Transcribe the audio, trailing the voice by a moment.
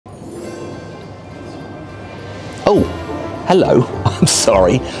Oh, hello. I'm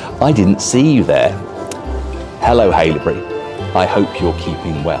sorry, I didn't see you there. Hello, Haileybury. I hope you're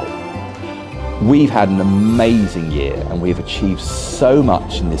keeping well. We've had an amazing year and we've achieved so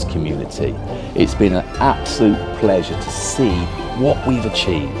much in this community. It's been an absolute pleasure to see what we've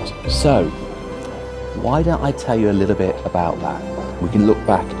achieved. So, why don't I tell you a little bit about that? We can look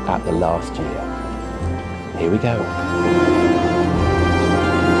back at the last year. Here we go.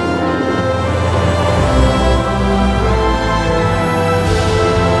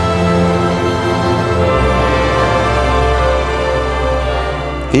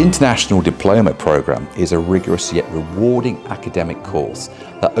 The International Diploma Programme is a rigorous yet rewarding academic course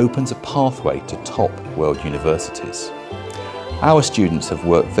that opens a pathway to top world universities. Our students have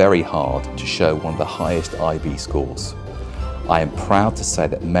worked very hard to show one of the highest IB scores. I am proud to say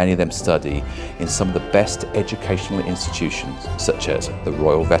that many of them study in some of the best educational institutions such as the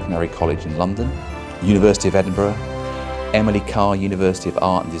Royal Veterinary College in London, University of Edinburgh, Emily Carr University of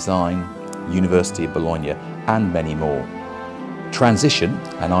Art and Design, University of Bologna and many more. Transition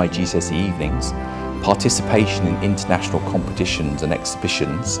and IGCSE evenings, participation in international competitions and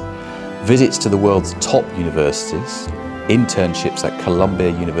exhibitions, visits to the world's top universities, internships at Columbia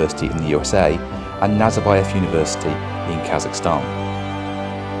University in the USA and Nazarbayev University in Kazakhstan.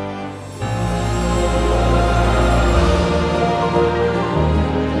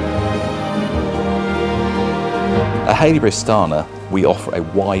 At Haileybury Astana, we offer a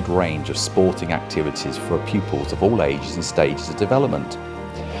wide range of sporting activities for pupils of all ages and stages of development.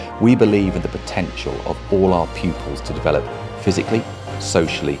 We believe in the potential of all our pupils to develop physically,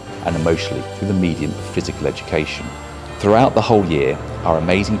 socially and emotionally through the medium of physical education. Throughout the whole year, our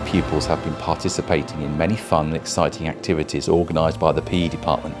amazing pupils have been participating in many fun and exciting activities organised by the PE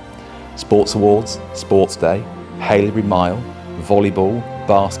department. Sports awards, sports day, Haileybury Mile, volleyball,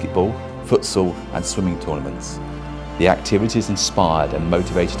 basketball, futsal and swimming tournaments. The activities inspired and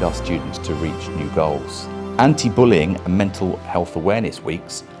motivated our students to reach new goals. Anti-bullying and mental health awareness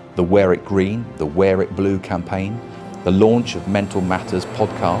weeks, the Wear It Green, the Wear It Blue campaign, the launch of Mental Matters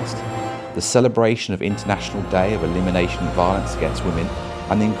podcast, the celebration of International Day of Elimination of Violence Against Women,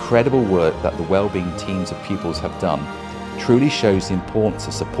 and the incredible work that the wellbeing teams of pupils have done truly shows the importance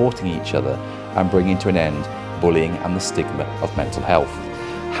of supporting each other and bringing to an end bullying and the stigma of mental health.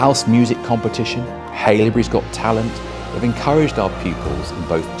 House music competition, Haileybury's Got Talent have encouraged our pupils in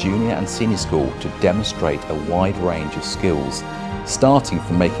both junior and senior school to demonstrate a wide range of skills, starting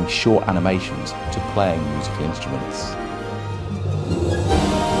from making short animations to playing musical instruments.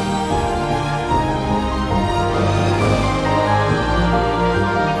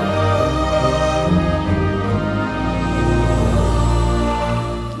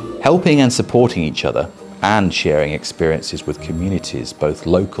 Helping and supporting each other and sharing experiences with communities, both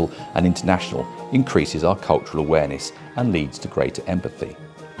local and international, increases our cultural awareness and leads to greater empathy.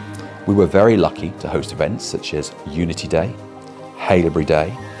 We were very lucky to host events such as Unity Day, Haileybury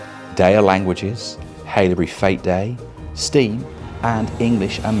Day, Day of Languages, Haileybury Fate Day, STEAM and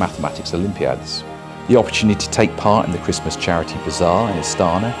English and Mathematics Olympiads. The opportunity to take part in the Christmas Charity Bazaar in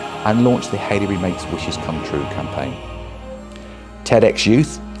Astana and launch the Haileybury Makes Wishes Come True campaign. TEDx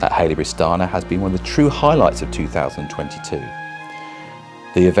Youth at Haileybury Astana has been one of the true highlights of 2022.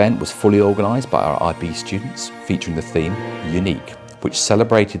 The event was fully organised by our IB students, featuring the theme Unique, which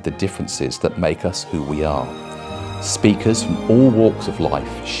celebrated the differences that make us who we are. Speakers from all walks of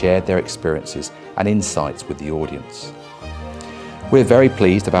life shared their experiences and insights with the audience. We're very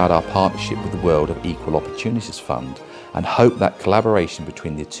pleased about our partnership with the World of Equal Opportunities Fund and hope that collaboration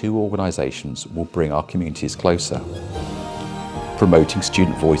between the two organisations will bring our communities closer. Promoting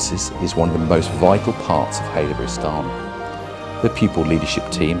student voices is one of the most vital parts of Haileybury Astana. The pupil leadership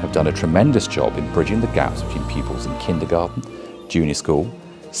team have done a tremendous job in bridging the gaps between pupils in kindergarten, junior school,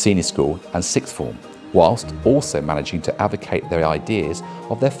 senior school and sixth form, whilst also managing to advocate their ideas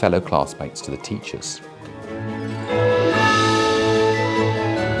of their fellow classmates to the teachers.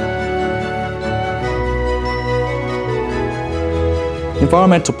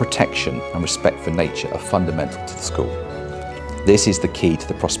 Environmental protection and respect for nature are fundamental to the school. This is the key to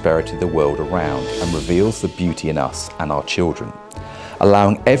the prosperity of the world around and reveals the beauty in us and our children,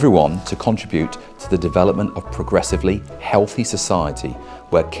 allowing everyone to contribute to the development of progressively healthy society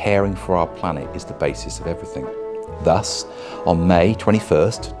where caring for our planet is the basis of everything. Thus, on May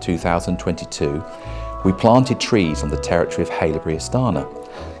 21st, 2022, we planted trees on the territory of Haileybury Astana.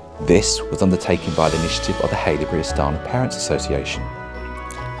 This was undertaken by the initiative of the Haileybury Astana Parents Association.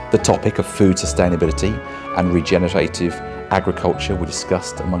 The topic of food sustainability and regenerative agriculture were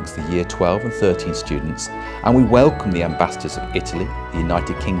discussed amongst the Year 12 and 13 students, and we welcome the ambassadors of Italy, the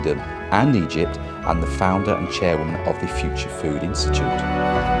United Kingdom and Egypt, and the founder and chairwoman of the Future Food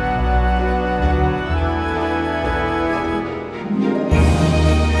Institute.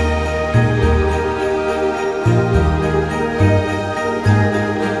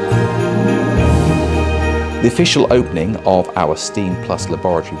 The official opening of our STEAM Plus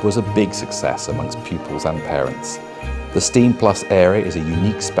laboratory was a big success amongst pupils and parents. The STEAM Plus area is a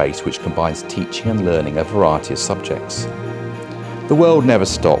unique space which combines teaching and learning a variety of subjects. The world never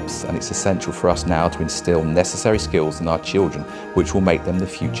stops, and it's essential for us now to instill necessary skills in our children which will make them the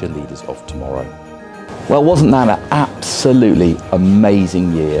future leaders of tomorrow. Well, wasn't that an absolutely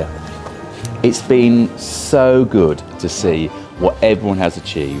amazing year? It's been so good to see what everyone has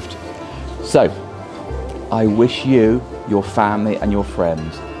achieved. So, I wish you, your family and your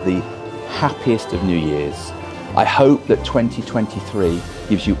friends the happiest of New Years. I hope that 2023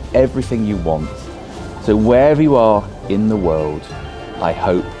 gives you everything you want. So wherever you are in the world, I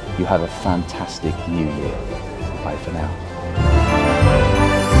hope you have a fantastic new year. Bye for now.